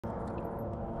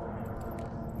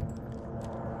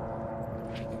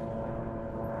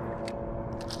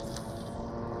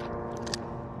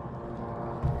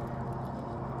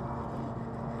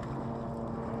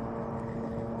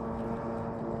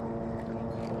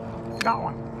Got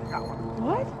one. Got one.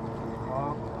 What?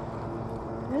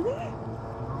 Really?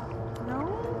 No?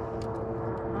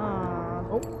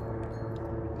 Oh.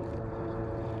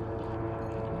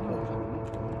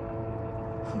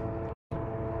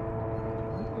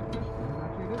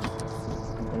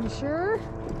 Are you sure?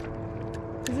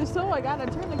 Because if so, I gotta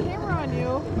turn the camera on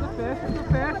you. It's a fish. It's a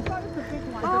fish. It's a big one. It's a big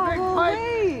Oh, pike.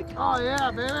 wait. Oh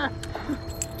yeah, baby.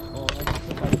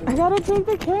 I gotta take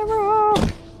the camera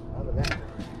off.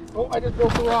 Oh, I just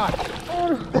broke the rock.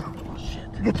 Oh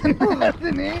shit. Get the net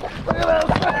in me. Look at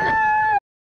that.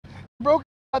 Broke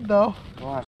the rod though.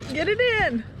 Get it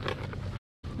in.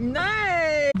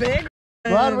 Nice. Big one.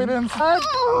 Glad we didn't slide.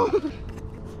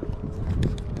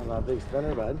 Not a big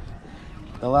spinner, bud.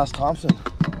 The last Thompson.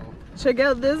 Check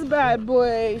out this bad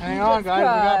boy. Hang on, guys. We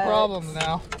got problems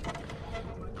now.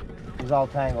 He's all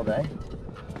tangled, eh?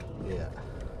 Yeah.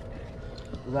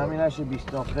 Does that mean I should be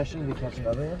still fishing to catch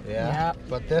another one? Yeah.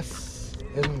 But this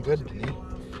isn't good to me.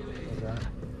 What's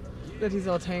that? That he's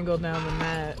all tangled now in the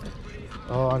net.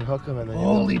 Oh, unhook him and then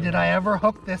Holy, did I ever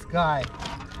hook this guy?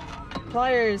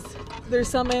 Pliers. There's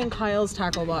some in Kyle's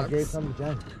tackle box. I gave some to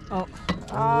Jen. Oh.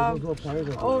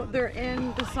 Oh, they're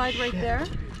in the side right there.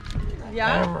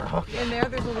 Yeah. In there,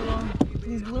 there's a little.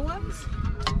 These blue ones.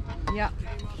 Yeah.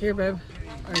 Here, babe.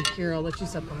 Or here, I'll let you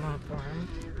set them up for him.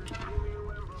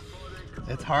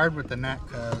 It's hard with the net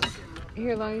because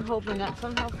Here, let me hold the net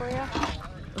somehow for you.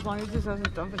 As long as he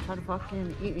doesn't dump and try to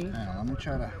fucking eat me. hang on, let me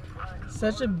try to.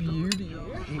 Such a beauty.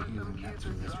 I hate using nets for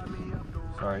this for me.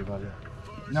 Sorry, buddy.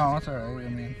 No, it's alright. I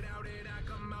mean,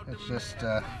 it's just.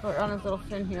 Or on his little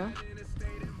fin here.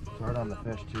 It's hard on the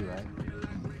fish too, right?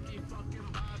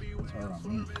 It's hard on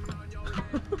me.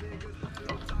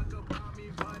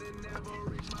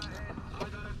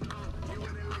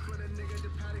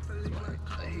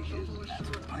 I hate using nets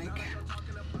with pike.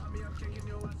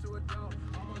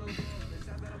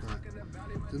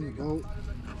 It's in the boat.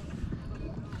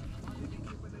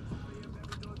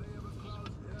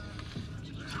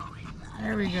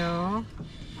 There we go.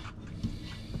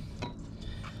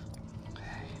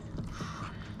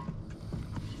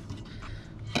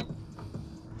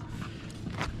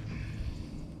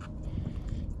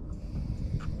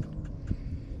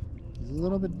 It's a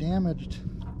little bit damaged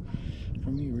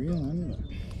from me reeling,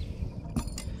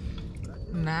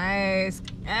 but Nice.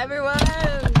 Everyone!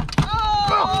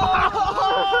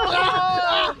 Oh!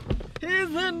 He's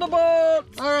in the boat!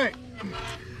 alright.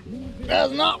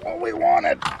 That's not what we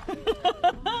wanted.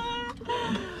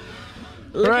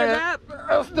 Look Right, at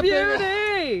that's that the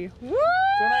beauty! Woo!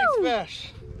 It's a nice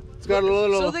fish. It's got a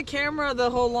little. Show the camera the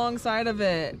whole long side of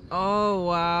it. Oh,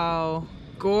 wow.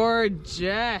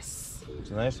 Gorgeous. It's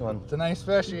a nice one. It's a nice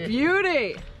fishy.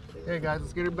 Beauty. Hey guys,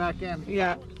 let's get her back in.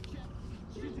 Yeah.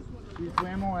 She's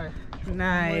swam away.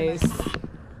 Nice.